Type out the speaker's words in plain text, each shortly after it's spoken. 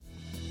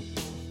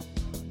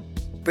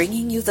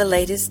Bringing you the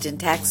latest in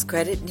tax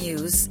credit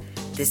news,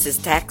 this is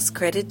Tax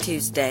Credit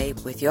Tuesday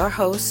with your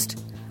host,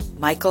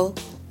 Michael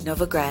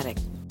Novogradac.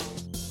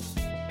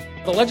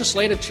 The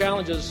legislative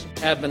challenges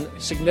have been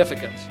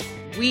significant.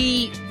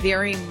 We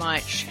very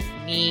much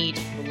need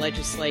the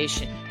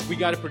legislation. We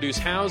got to produce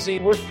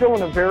housing. We're still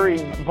in a very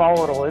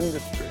volatile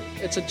industry.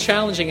 It's a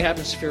challenging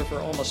atmosphere for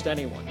almost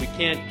anyone. We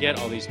can't get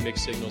all these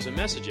mixed signals and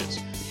messages.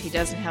 If he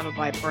doesn't have a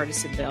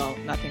bipartisan bill,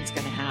 nothing's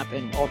going to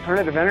happen.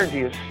 Alternative energy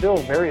is still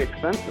very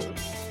expensive.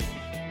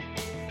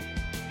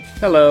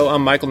 Hello,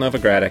 I'm Michael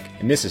Novogradac,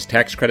 and this is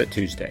Tax Credit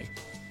Tuesday.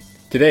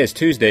 Today is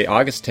Tuesday,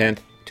 August 10th,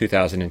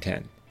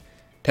 2010.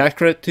 Tax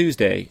Credit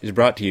Tuesday is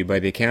brought to you by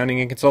the accounting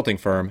and consulting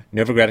firm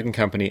Novogradac &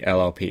 Company,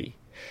 LLP.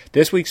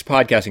 This week's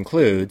podcast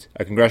includes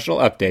a congressional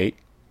update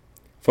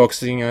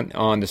focusing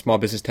on the small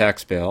business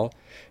tax bill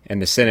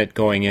and the Senate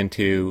going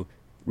into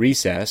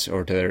recess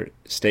or to their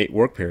state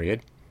work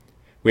period.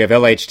 We have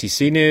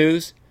LHTC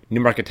news, new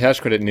market tax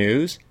credit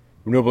news,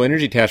 renewable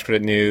energy tax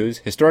credit news,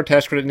 historic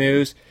tax credit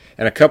news,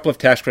 and a couple of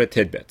tax credit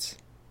tidbits.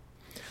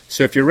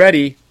 So if you're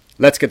ready,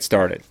 let's get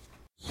started.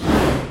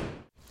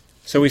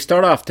 So we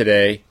start off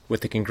today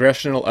with the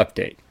congressional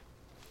update.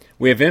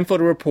 We have info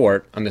to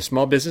report on the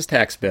small business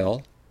tax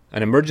bill,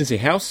 an emergency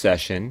House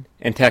session,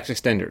 and tax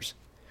extenders.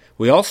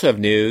 We also have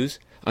news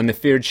on the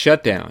feared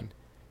shutdown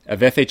of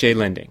FHA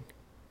lending.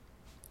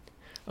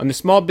 On the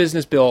small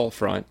business bill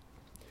front,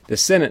 the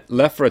Senate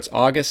left for its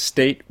August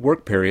state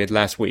work period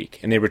last week,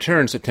 and they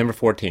returned September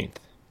 14th,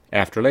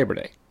 after Labor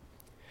Day.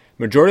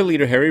 Majority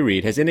Leader Harry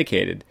Reid has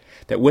indicated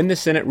that when the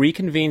Senate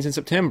reconvenes in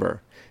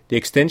September, the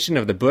extension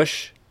of the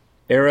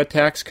Bush-era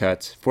tax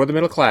cuts for the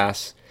middle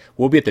class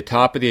will be at the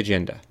top of the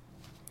agenda.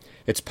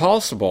 It's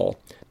possible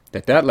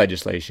that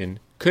legislation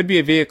could be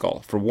a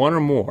vehicle for one or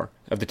more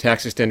of the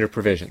tax extender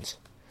provisions.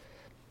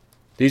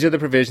 These are the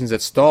provisions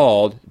that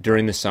stalled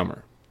during the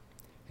summer.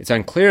 It's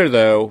unclear,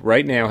 though,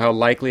 right now how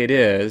likely it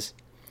is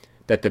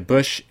that the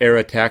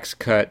Bush-era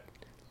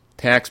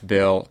tax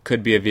bill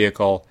could be a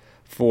vehicle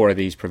for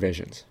these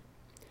provisions.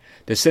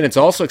 The Senate's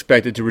also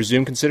expected to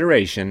resume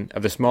consideration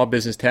of the small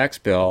business tax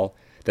bill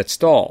that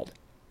stalled,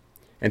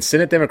 and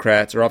Senate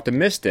Democrats are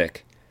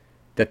optimistic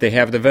that they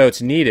have the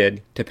votes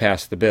needed to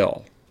pass the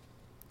bill.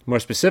 More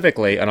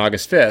specifically, on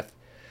August 5th,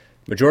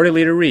 Majority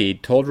Leader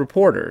Reid told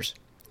reporters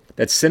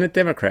that Senate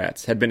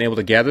Democrats had been able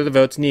to gather the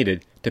votes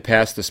needed to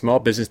pass the small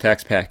business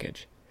tax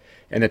package,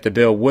 and that the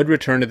bill would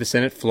return to the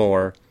Senate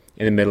floor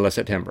in the middle of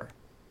September.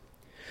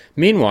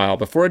 Meanwhile,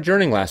 before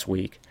adjourning last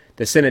week,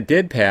 the Senate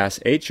did pass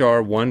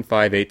H.R.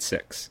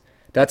 1586.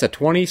 That's a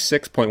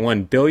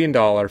 $26.1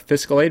 billion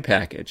fiscal aid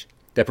package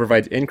that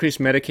provides increased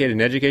Medicaid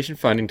and education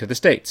funding to the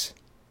states.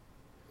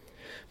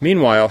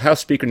 Meanwhile,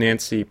 House Speaker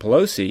Nancy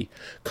Pelosi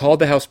called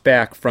the House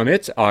back from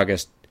its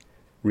August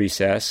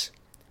recess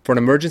for an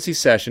emergency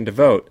session to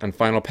vote on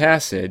final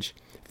passage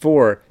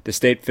for the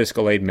state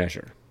fiscal aid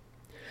measure.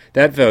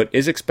 That vote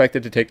is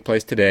expected to take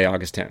place today,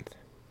 August 10th.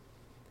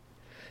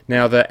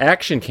 Now, the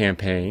Action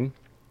Campaign,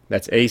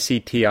 that's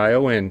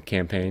ACTION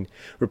campaign,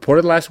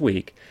 reported last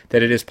week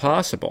that it is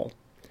possible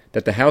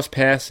that the House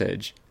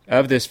passage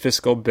of this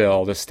fiscal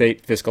bill, the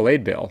state fiscal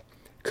aid bill,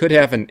 could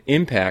have an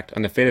impact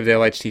on the fate of the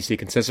LHTC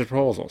consensus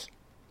proposals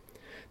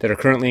that are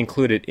currently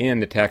included in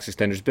the tax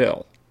extenders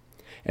bill.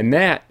 And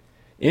that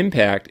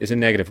impact is a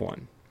negative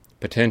one,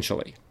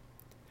 potentially.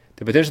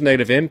 The potential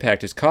negative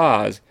impact is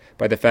caused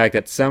by the fact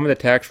that some of the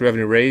tax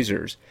revenue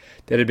raisers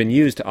that had been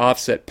used to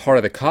offset part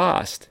of the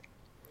cost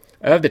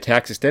of the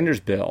tax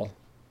extenders bill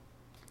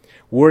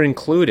were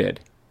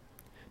included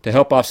to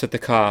help offset the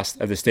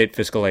cost of the state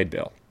fiscal aid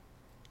bill.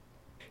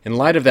 In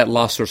light of that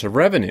lost source of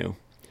revenue,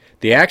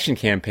 the Action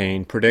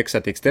Campaign predicts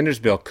that the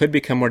extenders bill could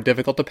become more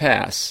difficult to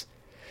pass,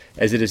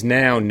 as it is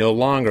now no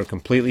longer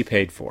completely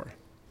paid for.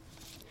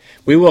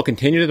 We will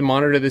continue to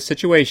monitor this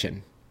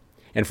situation,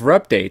 and for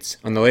updates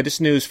on the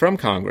latest news from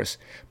Congress,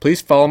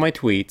 please follow my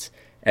tweets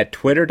at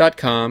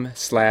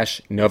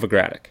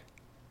twitter.com/Novogradac.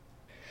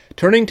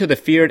 Turning to the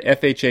feared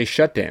FHA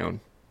shutdown,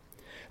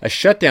 a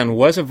shutdown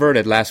was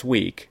averted last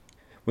week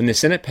when the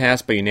Senate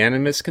passed by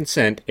unanimous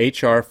consent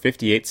H.R.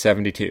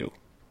 5872.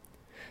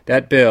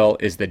 That bill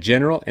is the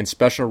General and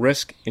Special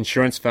Risk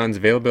Insurance Funds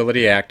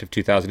Availability Act of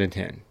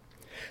 2010.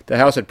 The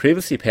House had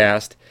previously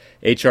passed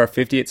H.R.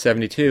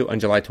 5872 on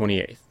July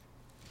 28th.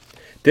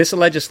 This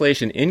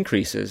legislation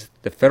increases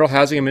the Federal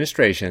Housing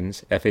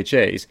Administration's,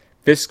 FHA's,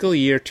 fiscal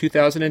year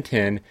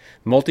 2010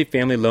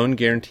 multifamily loan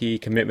guarantee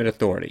commitment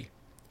authority.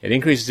 It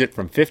increases it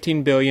from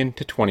 $15 billion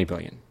to $20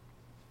 billion.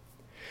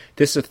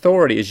 This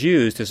authority is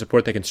used to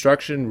support the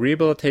construction,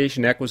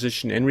 rehabilitation,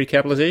 acquisition, and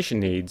recapitalization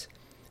needs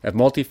of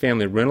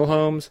multifamily rental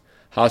homes,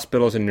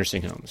 hospitals, and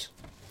nursing homes.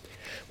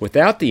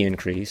 Without the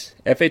increase,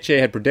 FHA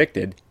had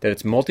predicted that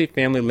its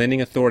multifamily lending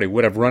authority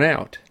would have run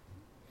out,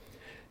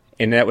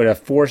 and that would have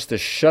forced the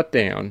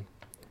shutdown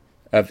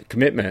of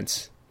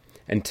commitments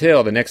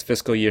until the next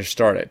fiscal year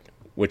started,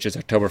 which is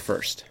October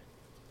 1st.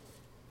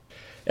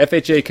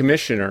 FHA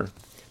Commissioner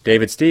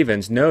David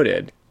Stevens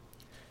noted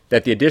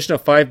that the additional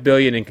 $5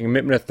 billion in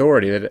commitment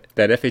authority that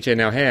FHA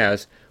now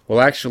has will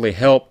actually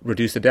help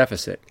reduce the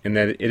deficit, and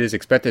that it is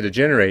expected to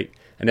generate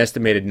an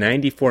estimated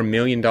 $94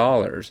 million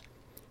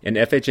in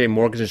FHA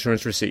mortgage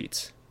insurance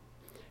receipts.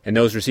 And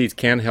those receipts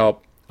can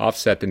help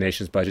offset the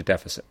nation's budget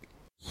deficit.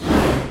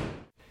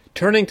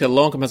 Turning to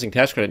low-income housing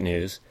tax credit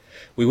news,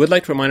 we would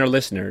like to remind our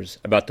listeners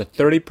about the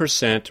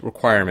 30%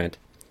 requirement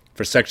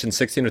for Section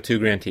 1602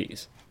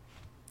 grantees.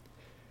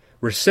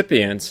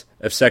 Recipients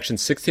of Section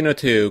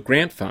 1602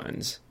 grant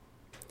funds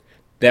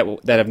that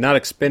have not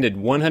expended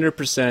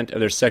 100% of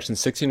their Section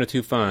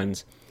 1602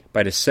 funds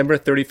by December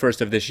 31st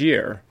of this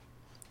year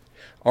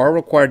are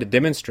required to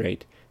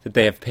demonstrate that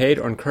they have paid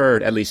or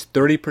incurred at least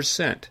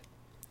 30%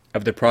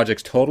 of the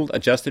project's total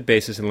adjusted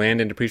basis in land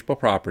and depreciable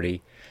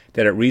property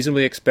that it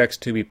reasonably expects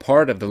to be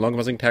part of the low-income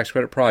housing tax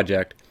credit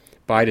project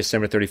by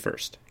December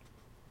 31st.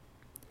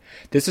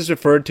 This is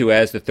referred to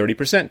as the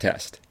 30%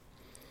 test,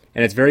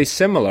 and it's very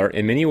similar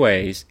in many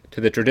ways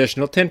to the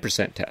traditional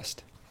 10%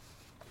 test.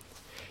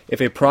 If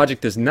a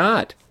project does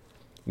not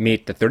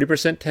meet the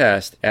 30%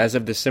 test as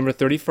of December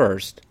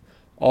 31st,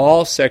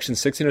 all Section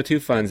 1602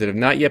 funds that have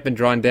not yet been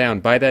drawn down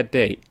by that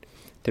date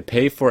to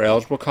pay for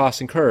eligible costs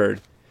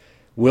incurred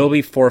will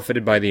be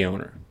forfeited by the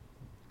owner.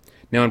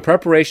 Now, in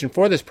preparation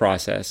for this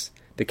process,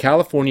 the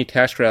California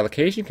Tax Credit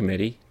Allocation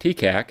Committee,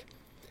 TCAC,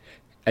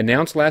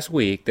 announced last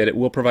week that it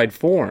will provide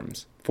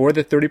forms for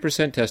the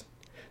 30% test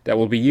that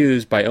will be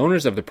used by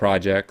owners of the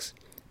projects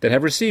that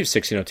have received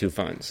 1602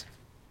 funds.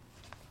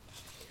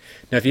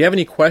 Now, if you have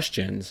any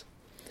questions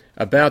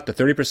about the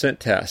 30%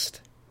 test,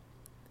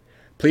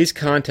 please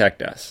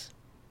contact us.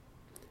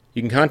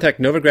 You can contact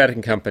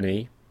Novogradac &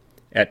 Company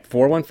at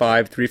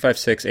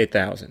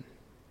 415-356-8000.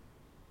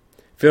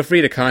 Feel free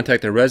to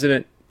contact a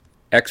resident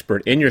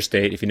expert in your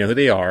state if you know who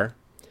they are.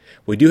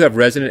 We do have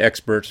resident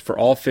experts for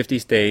all 50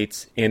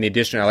 states and the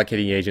additional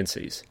allocating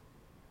agencies.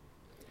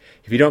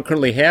 If you don't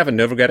currently have a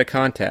Novogradac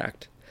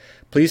contact,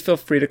 please feel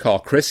free to call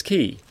Chris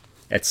Key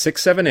at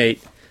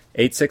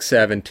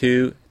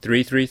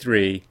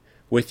 678-867-2333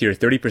 with your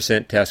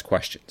 30% test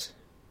questions.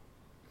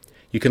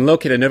 You can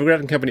locate a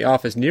Novogradac & Company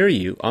office near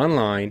you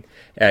online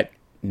at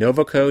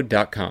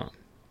novocode.com.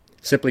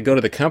 Simply go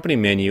to the company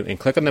menu and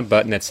click on the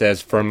button that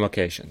says Firm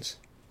Locations.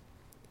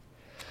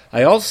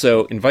 I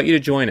also invite you to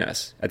join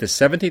us at the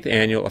 17th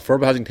Annual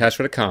Affordable Housing Tax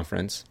Credit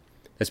Conference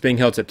that's being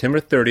held September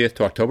 30th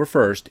to October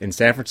 1st in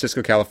San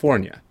Francisco,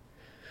 California.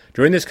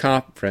 During this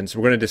conference,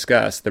 we're going to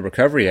discuss the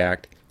Recovery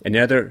Act and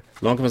other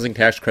low-income housing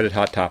tax credit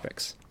hot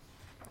topics.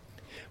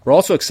 We're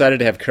also excited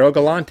to have Carol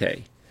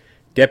Galante,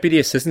 Deputy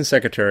Assistant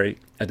Secretary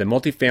at the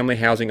Multifamily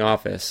Housing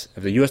Office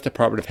of the U.S.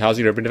 Department of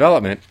Housing and Urban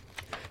Development,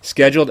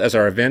 scheduled as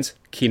our event's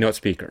keynote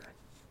speaker.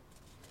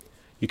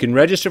 You can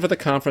register for the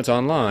conference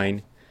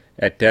online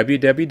at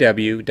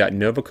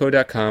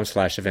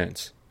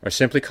www.novoco.com/events, or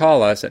simply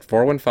call us at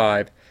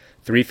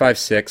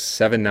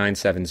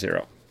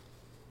 415-356-7970.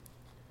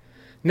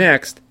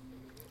 Next,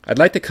 I'd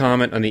like to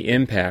comment on the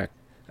impact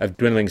of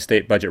dwindling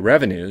state budget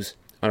revenues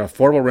on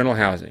affordable rental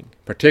housing,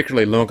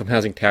 particularly low-income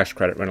housing tax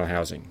credit rental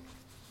housing.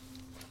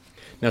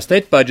 Now,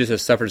 state budgets have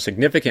suffered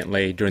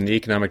significantly during the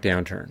economic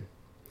downturn.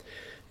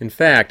 In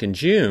fact, in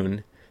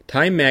June,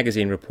 Time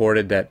magazine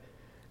reported that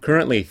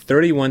currently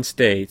 31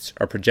 states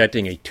are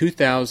projecting a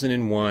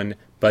 2001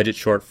 budget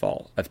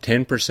shortfall of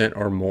 10%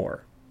 or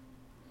more.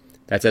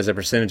 That's as a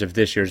percentage of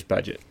this year's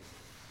budget.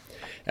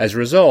 As a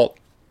result,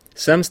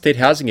 some state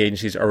housing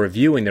agencies are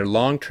reviewing their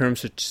long-term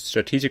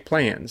strategic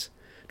plans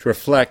to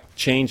reflect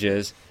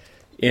changes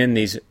in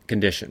these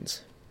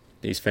conditions,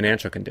 these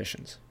financial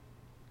conditions.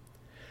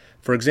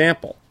 For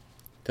example,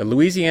 the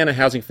Louisiana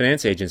Housing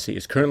Finance Agency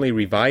is currently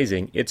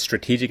revising its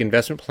strategic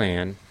investment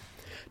plan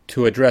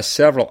to address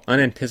several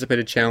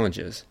unanticipated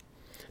challenges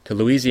to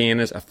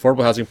Louisiana's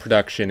affordable housing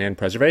production and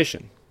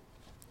preservation.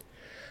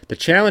 The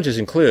challenges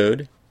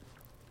include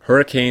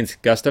Hurricanes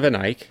Gustav and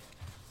Ike,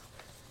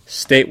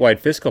 statewide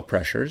fiscal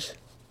pressures,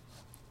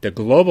 the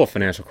global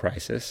financial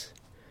crisis,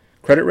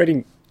 credit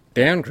rating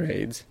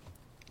downgrades,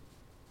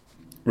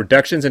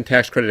 reductions in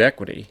tax credit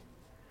equity,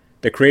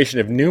 the creation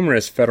of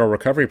numerous federal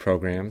recovery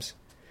programs,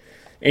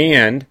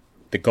 and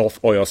the Gulf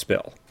oil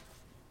spill.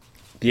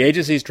 The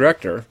agency's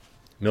director,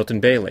 Milton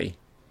Bailey,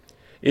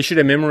 issued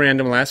a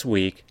memorandum last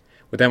week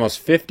with almost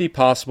 50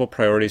 possible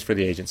priorities for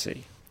the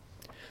agency.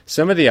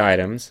 Some of the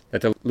items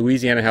that the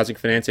Louisiana Housing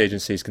Finance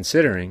Agency is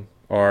considering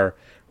are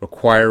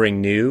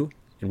requiring new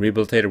and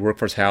rehabilitated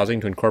workforce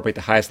housing to incorporate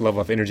the highest level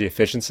of energy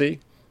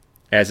efficiency,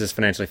 as is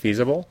financially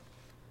feasible,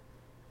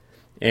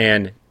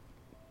 and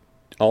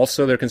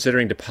also, they're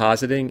considering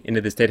depositing into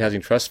the State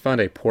Housing Trust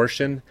Fund a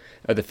portion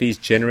of the fees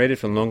generated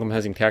from low-income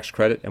housing tax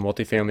credit and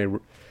multifamily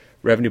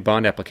revenue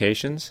bond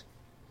applications.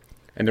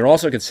 And they're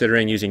also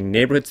considering using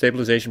neighborhood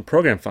stabilization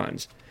program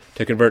funds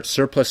to convert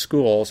surplus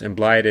schools and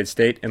blighted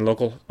state and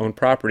local-owned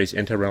properties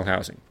into rental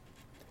housing.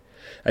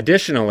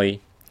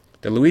 Additionally,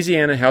 the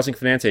Louisiana Housing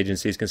Finance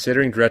Agency is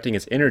considering directing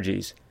its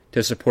energies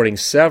to supporting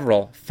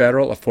several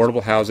federal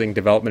affordable housing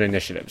development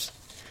initiatives.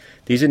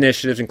 These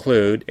initiatives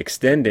include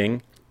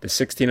extending the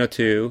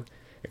 1602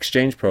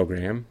 exchange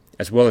program,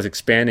 as well as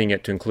expanding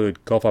it to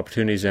include Gulf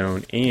Opportunity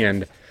Zone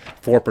and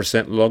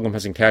 4% low-income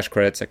housing tax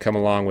credits that come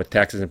along with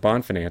taxes and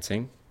bond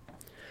financing.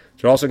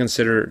 They're also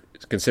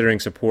considering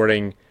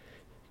supporting,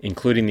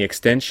 including the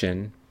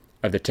extension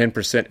of the 10%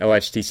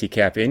 LHTC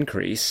cap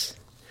increase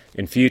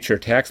in future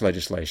tax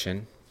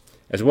legislation,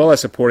 as well as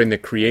supporting the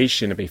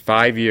creation of a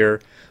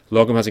 5-year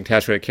low-income housing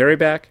tax credit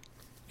carryback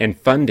and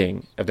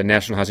funding of the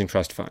National Housing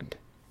Trust Fund.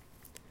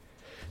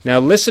 Now,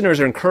 listeners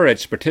are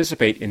encouraged to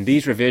participate in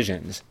these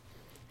revisions,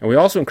 and we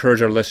also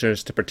encourage our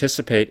listeners to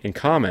participate and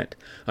comment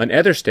on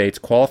other states'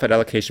 qualified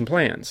allocation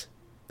plans.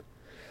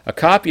 A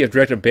copy of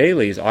Director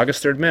Bailey's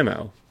August 3rd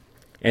memo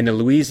and the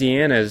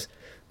Louisiana's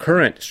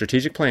current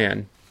strategic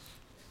plan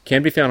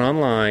can be found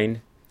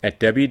online at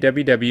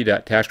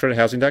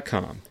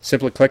www.taxcredithousing.com.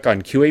 Simply click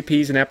on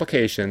QAPs and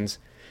applications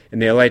in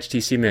the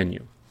LHTC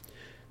menu.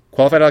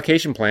 Qualified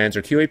allocation plans,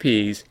 or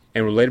QAPs,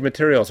 and related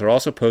materials are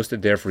also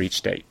posted there for each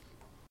state.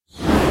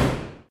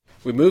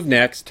 We move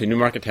next to new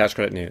market tax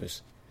credit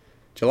news.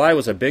 July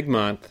was a big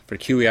month for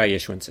QEI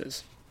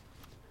issuances.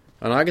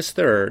 On August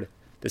 3rd,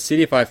 the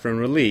CDFI firm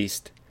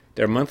released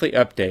their monthly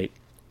update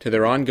to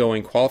their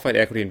ongoing Qualified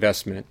Equity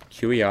Investment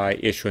QEI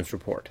issuance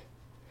report.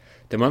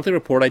 The monthly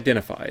report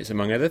identifies,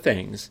 among other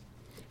things,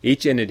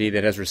 each entity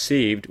that has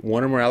received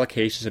one or more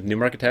allocations of new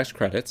market tax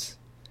credits,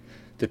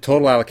 the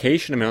total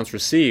allocation amounts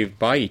received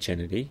by each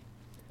entity,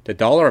 the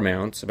dollar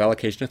amounts of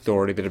allocation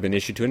authority that have been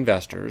issued to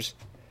investors,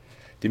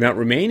 the amount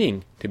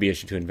remaining to be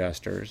issued to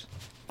investors,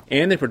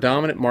 and the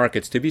predominant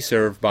markets to be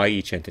served by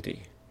each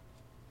entity.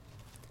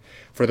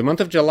 For the month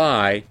of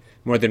July,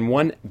 more than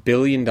 $1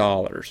 billion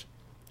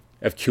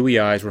of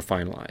QEIs were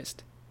finalized.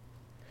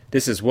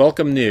 This is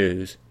welcome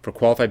news for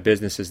qualified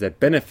businesses that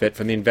benefit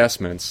from the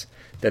investments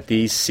that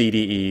these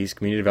CDEs,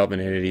 community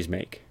development entities,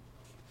 make.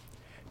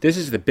 This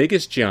is the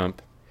biggest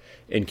jump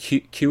in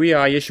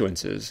QEI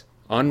issuances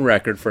on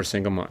record for a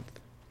single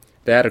month.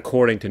 That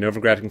according to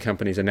Novogradac &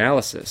 Company's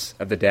analysis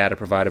of the data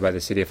provided by the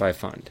CDFI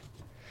fund.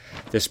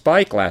 The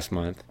spike last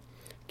month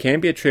can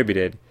be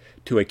attributed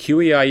to a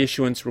QEI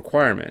issuance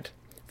requirement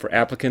for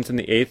applicants in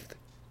the 8th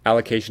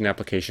allocation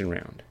application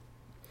round.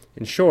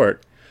 In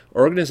short,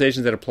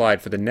 organizations that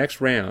applied for the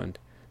next round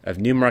of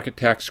new market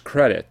tax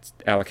credit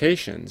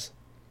allocations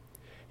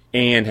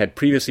and had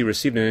previously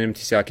received an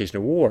NMTC allocation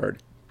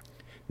award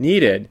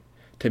needed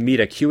to meet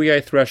a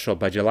QEI threshold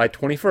by July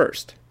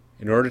 21st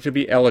in order to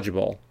be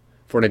eligible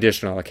for an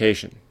additional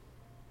allocation.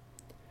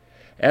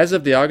 As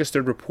of the August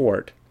 3rd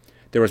report,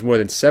 there was more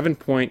than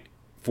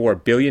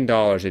 $7.4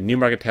 billion in new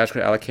market tax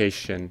credit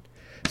allocation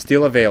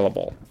still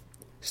available,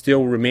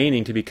 still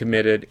remaining to be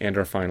committed and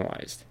or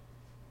finalized.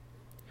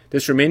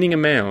 This remaining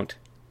amount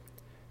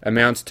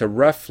amounts to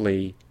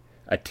roughly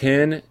a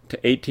 10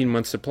 to 18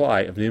 month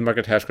supply of new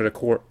market tax credit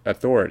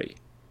authority.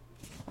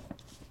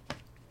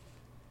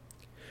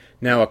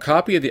 Now, a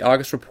copy of the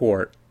August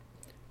report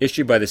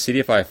issued by the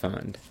CDFI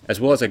fund, as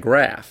well as a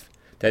graph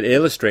that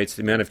illustrates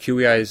the amount of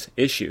QEIs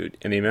issued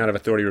and the amount of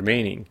authority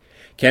remaining,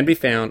 can be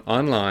found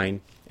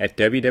online at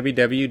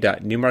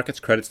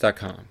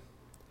www.newmarketscredits.com.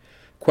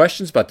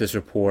 Questions about this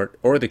report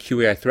or the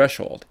QEI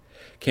threshold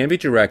can be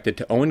directed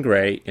to Owen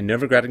Gray in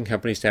Novogradac &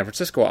 Company's San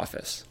Francisco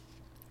office.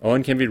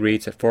 Owen can be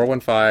reached at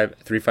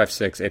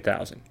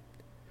 415-356-8000.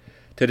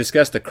 To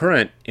discuss the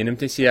current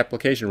NMTC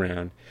application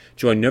round,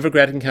 join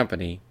Novogradac &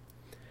 Company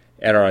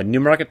at our New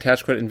Market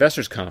Tax Credit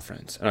Investors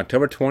Conference on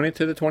October 20th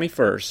to the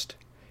 21st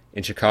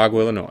in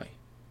Chicago, Illinois.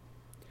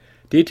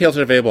 Details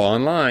are available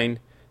online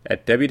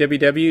at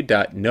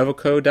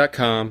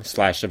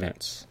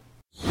www.novoco.com/events.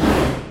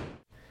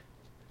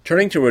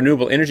 Turning to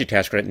renewable energy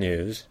tax credit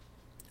news,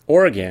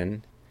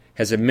 Oregon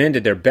has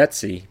amended their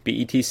BETC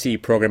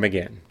BETC program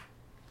again.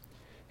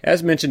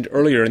 As mentioned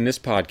earlier in this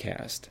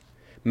podcast,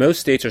 most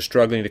states are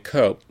struggling to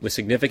cope with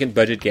significant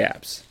budget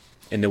gaps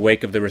in the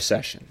wake of the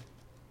recession.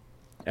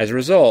 As a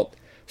result,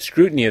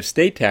 scrutiny of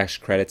state tax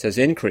credits has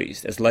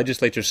increased as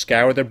legislatures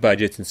scour their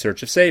budgets in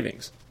search of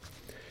savings.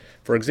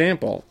 For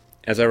example,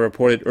 as I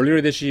reported earlier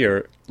this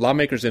year,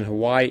 lawmakers in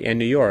Hawaii and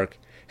New York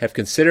have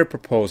considered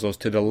proposals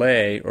to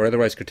delay or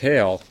otherwise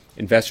curtail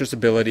investors'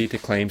 ability to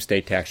claim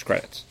state tax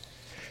credits.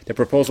 The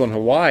proposal in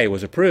Hawaii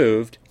was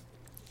approved,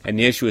 and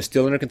the issue is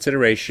still under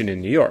consideration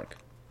in New York.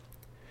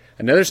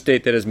 Another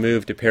state that has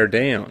moved to pare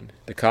down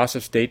the cost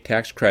of state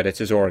tax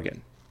credits is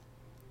Oregon,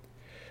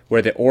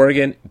 where the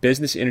Oregon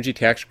Business Energy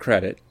Tax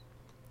Credit,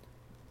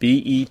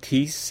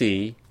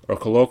 BETC, or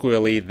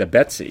colloquially the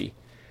BETC,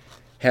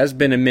 has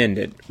been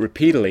amended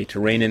repeatedly to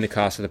rein in the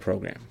cost of the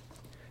program.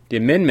 The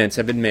amendments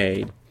have been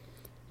made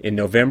in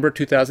November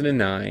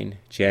 2009,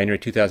 January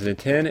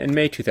 2010, and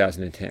May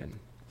 2010.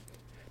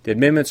 The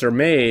amendments are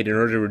made in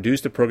order to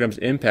reduce the program's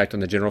impact on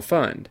the general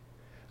fund,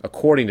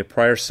 according to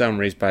prior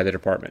summaries by the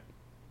department.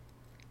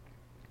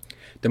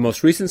 The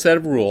most recent set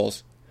of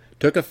rules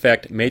took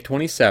effect May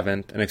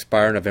 27th and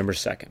expire November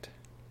 2nd.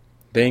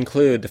 They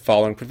include the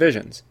following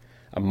provisions: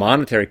 a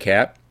monetary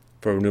cap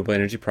for renewable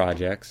energy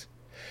projects,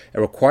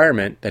 a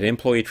requirement that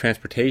employee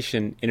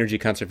transportation energy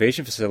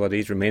conservation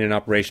facilities remain in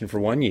operation for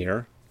 1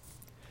 year,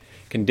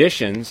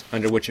 Conditions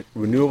under which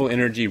renewable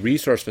energy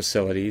resource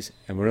facilities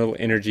and renewable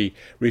energy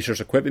resource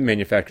equipment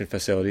manufacturing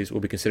facilities will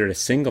be considered a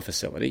single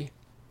facility.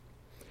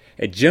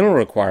 A general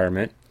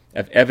requirement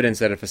of evidence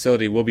that a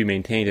facility will be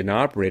maintained and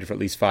operated for at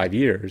least 5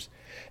 years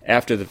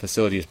after the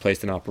facility is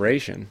placed in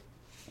operation.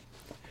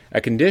 A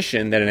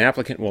condition that an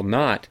applicant will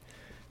not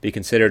be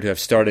considered to have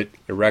started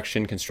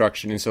erection,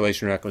 construction,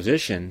 installation, or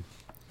acquisition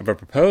of a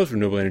proposed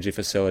renewable energy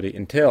facility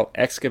until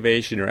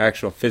excavation or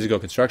actual physical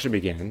construction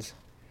begins,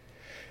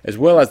 as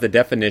well as the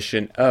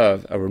definition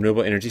of a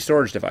renewable energy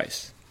storage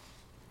device.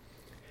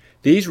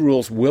 These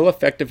rules will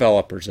affect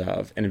developers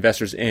of and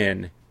investors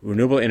in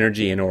renewable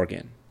energy in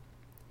Oregon.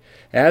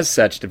 As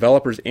such,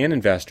 developers and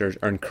investors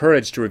are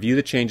encouraged to review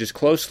the changes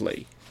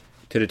closely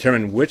to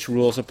determine which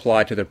rules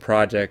apply to their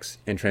projects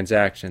and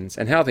transactions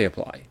and how they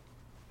apply.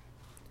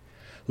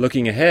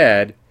 Looking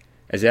ahead,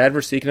 as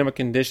adverse economic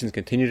conditions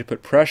continue to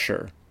put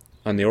pressure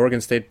on the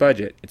Oregon state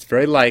budget, it's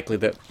very likely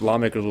that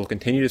lawmakers will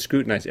continue to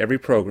scrutinize every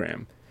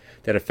program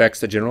that affects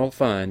the general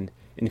fund,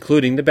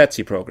 including the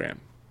BETC program,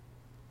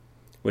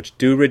 which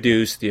do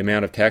reduce the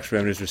amount of tax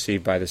revenues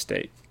received by the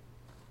state.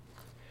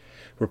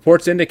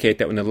 Reports indicate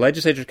that when the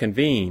legislature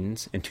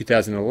convenes in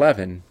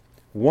 2011,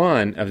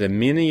 one of the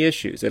many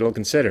issues it will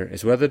consider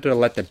is whether to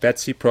let the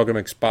BETC program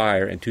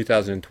expire in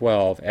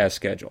 2012 as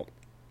scheduled.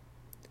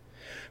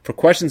 For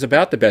questions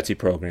about the BETC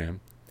program,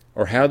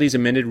 or how these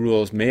amended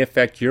rules may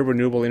affect your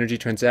renewable energy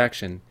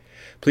transaction,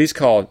 please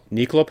call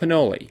Niccolo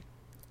Pinoli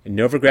in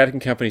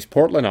Novogradac & Company's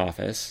Portland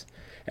office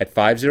at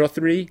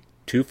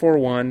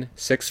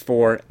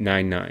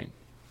 503-241-6499.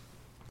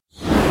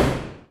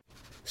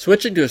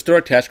 Switching to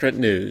historic tax credit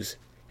news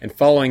and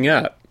following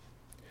up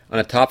on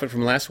a topic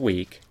from last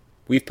week,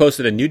 we've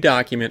posted a new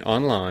document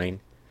online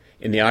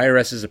in the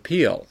IRS's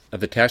appeal of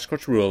the tax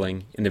court's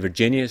ruling in the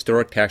Virginia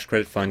Historic Tax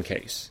Credit Fund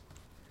case.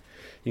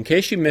 In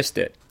case you missed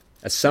it,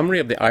 a summary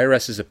of the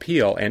IRS's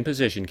appeal and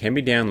position can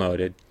be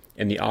downloaded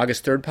in the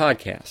August 3rd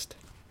podcast.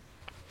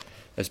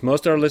 As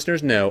most of our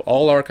listeners know,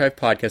 all archived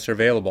podcasts are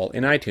available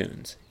in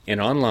iTunes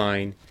and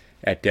online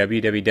at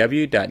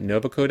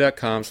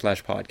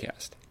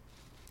www.novoco.com/podcast.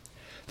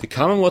 The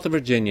Commonwealth of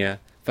Virginia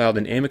filed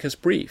an amicus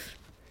brief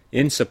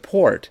in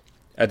support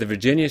of the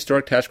Virginia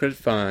Historic Tax Credit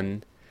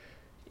Fund,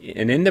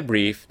 and in the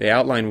brief they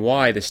outline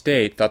why the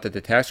state thought that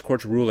the tax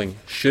court's ruling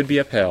should be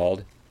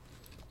upheld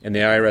and the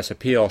IRS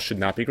appeal should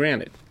not be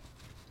granted.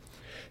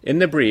 In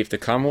the brief, the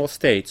Commonwealth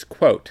states,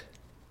 quote,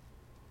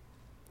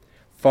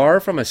 "Far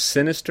from a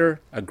sinister,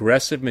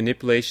 aggressive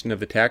manipulation of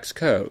the tax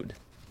code,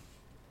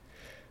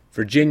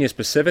 Virginia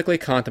specifically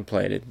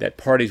contemplated that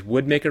parties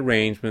would make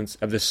arrangements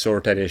of this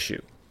sort at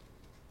issue."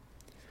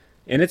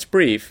 In its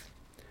brief,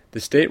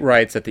 the state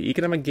writes that the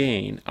economic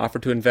gain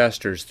offered to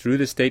investors through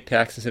the state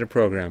tax incentive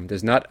program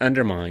does not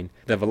undermine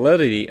the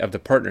validity of the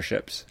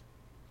partnerships.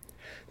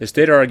 The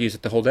state argues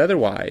that to hold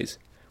otherwise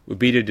would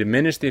be to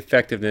diminish the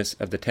effectiveness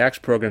of the tax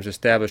programs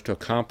established to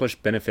accomplish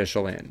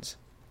beneficial ends.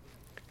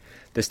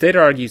 The state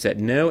argues that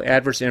no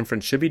adverse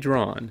inference should be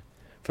drawn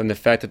from the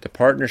fact that the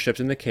partnerships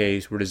in the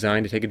case were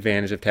designed to take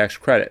advantage of tax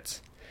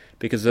credits,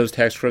 because those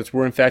tax credits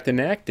were in fact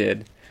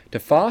enacted to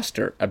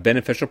foster a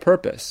beneficial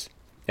purpose,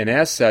 and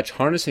as such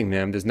harnessing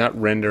them does not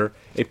render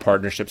a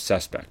partnership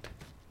suspect.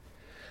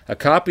 A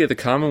copy of the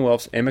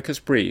Commonwealth's amicus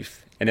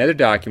brief and other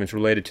documents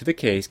related to the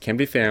case can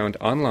be found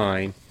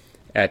online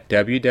at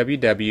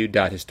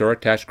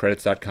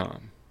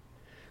www.historictaxcredits.com.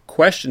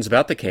 Questions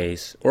about the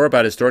case, or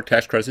about historic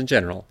tax credits in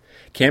general,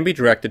 can be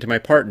directed to my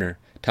partner,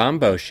 Tom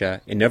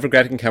Boscia, in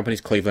Novogradac &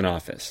 Company's Cleveland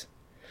office.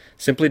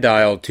 Simply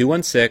dial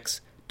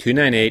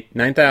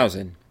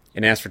 216-298-9000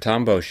 and ask for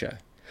Tom Boscia,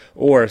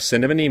 or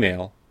send him an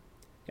email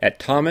at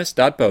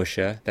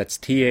thomas.boscia, that's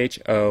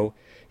thomas.boscia,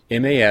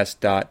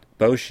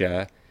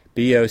 Boccia,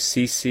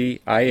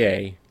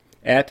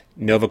 at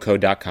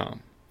novoco.com.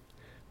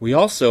 We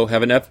also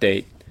have an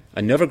update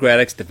on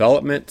Novogradac's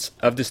Developments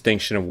of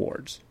Distinction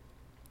Awards.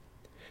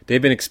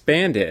 They've been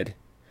expanded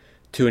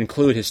to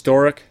include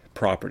historic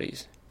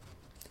properties.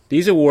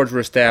 These awards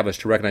were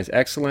established to recognize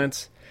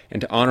excellence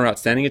and to honor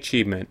outstanding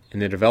achievement in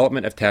the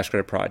development of tax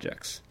credit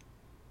projects.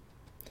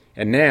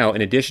 And now,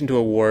 in addition to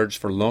awards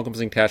for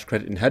loan-encompassing tax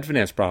credit and HUD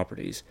finance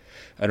properties,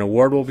 an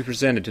award will be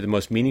presented to the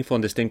most meaningful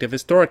and distinctive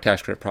historic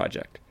tax credit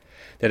project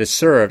that has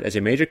served as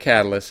a major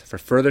catalyst for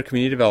further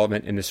community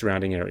development in the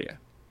surrounding area.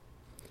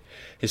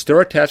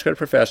 Historic tax credit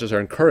professionals are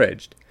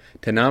encouraged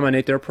to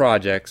nominate their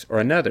projects or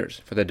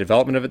another's for the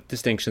Development of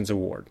Distinctions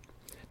Award.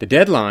 The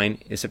deadline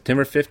is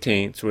September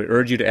 15th, so we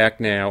urge you to act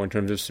now in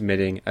terms of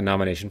submitting a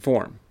nomination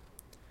form.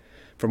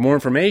 For more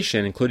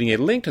information, including a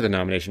link to the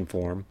nomination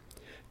form,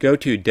 go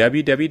to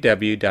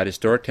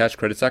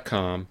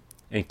www.historictaxcredits.com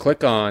and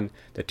click on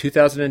the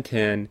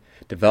 2010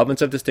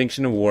 Developments of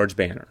Distinction Awards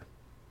banner.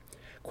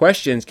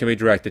 Questions can be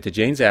directed to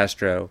Jane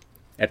Zastro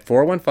at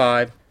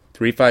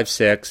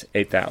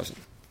 415-356-8000.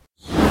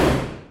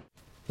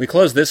 We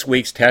close this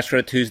week's Tax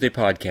Credit Tuesday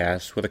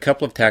podcast with a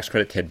couple of tax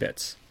credit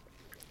tidbits.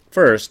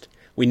 First,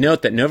 we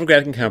note that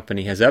Novogradac &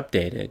 Company has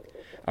updated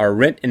our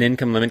rent and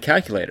income limit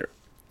calculator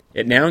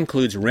It now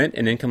includes rent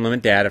and income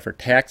limit data for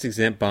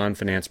tax-exempt bond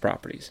finance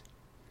properties.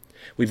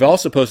 We've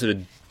also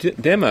posted a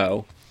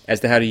demo as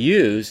to how to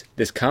use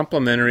this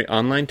complimentary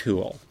online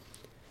tool,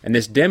 and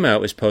this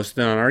demo is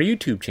posted on our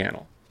YouTube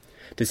channel.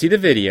 To see the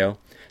video,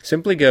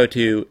 simply go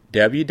to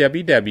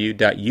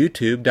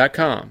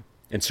www.youtube.com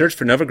and search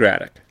for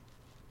Novogradac.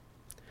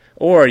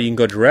 Or you can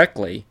go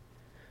directly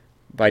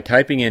by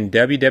typing in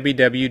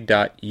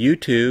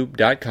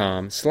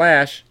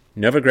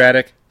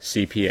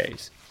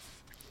www.youtube.com/NovogradacCPAs.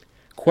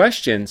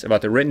 Questions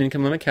about the written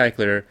income limit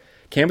calculator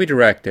can be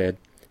directed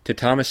to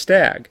Thomas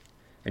Stagg,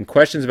 and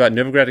questions about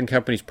Novogradac &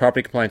 Company's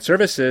property compliance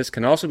services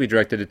can also be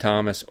directed to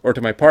Thomas or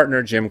to my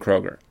partner, Jim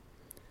Kroger.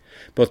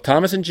 Both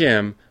Thomas and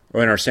Jim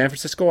are in our San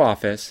Francisco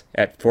office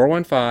at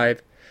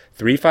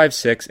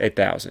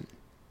 415-356-8000.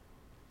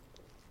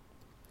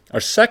 Our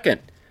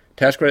second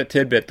tax credit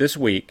tidbit this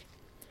week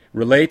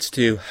relates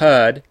to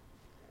HUD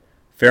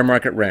fair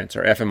market rents,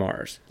 or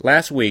FMRs.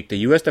 Last week, the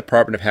U.S.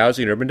 Department of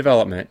Housing and Urban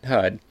Development,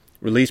 HUD,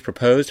 released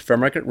proposed fair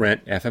market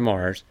rent,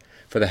 FMRs,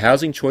 for the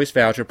Housing Choice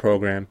Voucher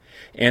Program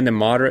and the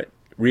Moderate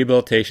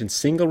Rehabilitation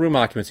Single Room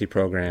Occupancy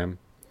Program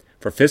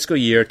for fiscal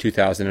year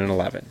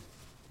 2011.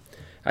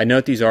 I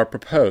note these are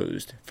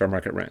proposed fair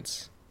market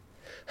rents.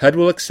 HUD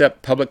will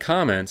accept public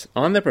comments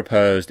on the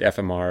proposed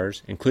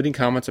FMRs, including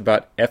comments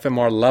about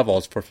FMR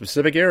levels for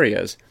specific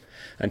areas,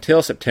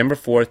 until September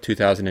 4th,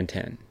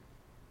 2010.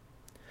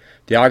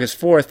 The August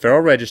 4th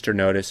Federal Register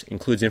notice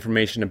includes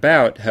information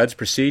about HUD's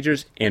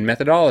procedures and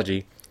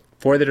methodology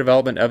for the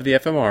development of the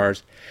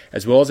FMRs,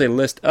 as well as a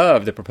list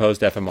of the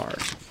proposed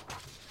FMRs.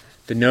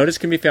 The notice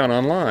can be found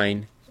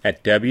online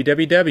at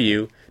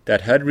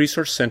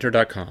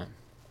www.hudresourcecenter.com.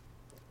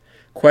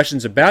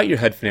 Questions about your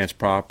HUD finance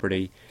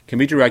property can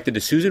be directed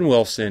to Susan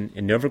Wilson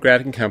in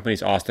Novogradac &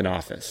 Company's Austin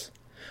office.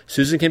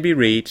 Susan can be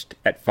reached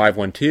at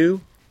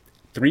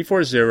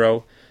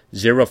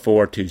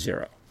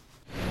 512-340-0420.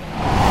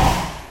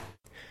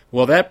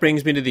 Well, that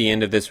brings me to the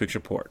end of this week's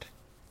report.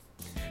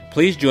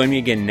 Please join me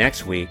again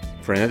next week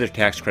for another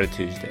Tax Credit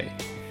Tuesday.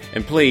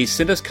 And please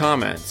send us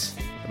comments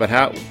about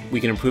how we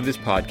can improve this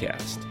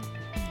podcast.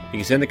 You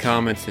can send the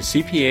comments to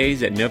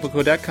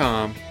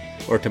cpas@novoco.com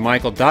or to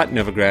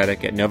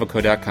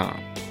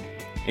michael.novogradac@novoco.com.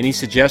 Any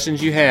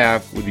suggestions you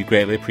have would be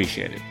greatly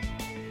appreciated.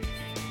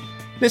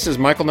 This is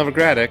Michael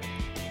Novogradac,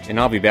 and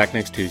I'll be back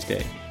next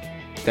Tuesday.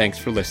 Thanks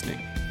for listening.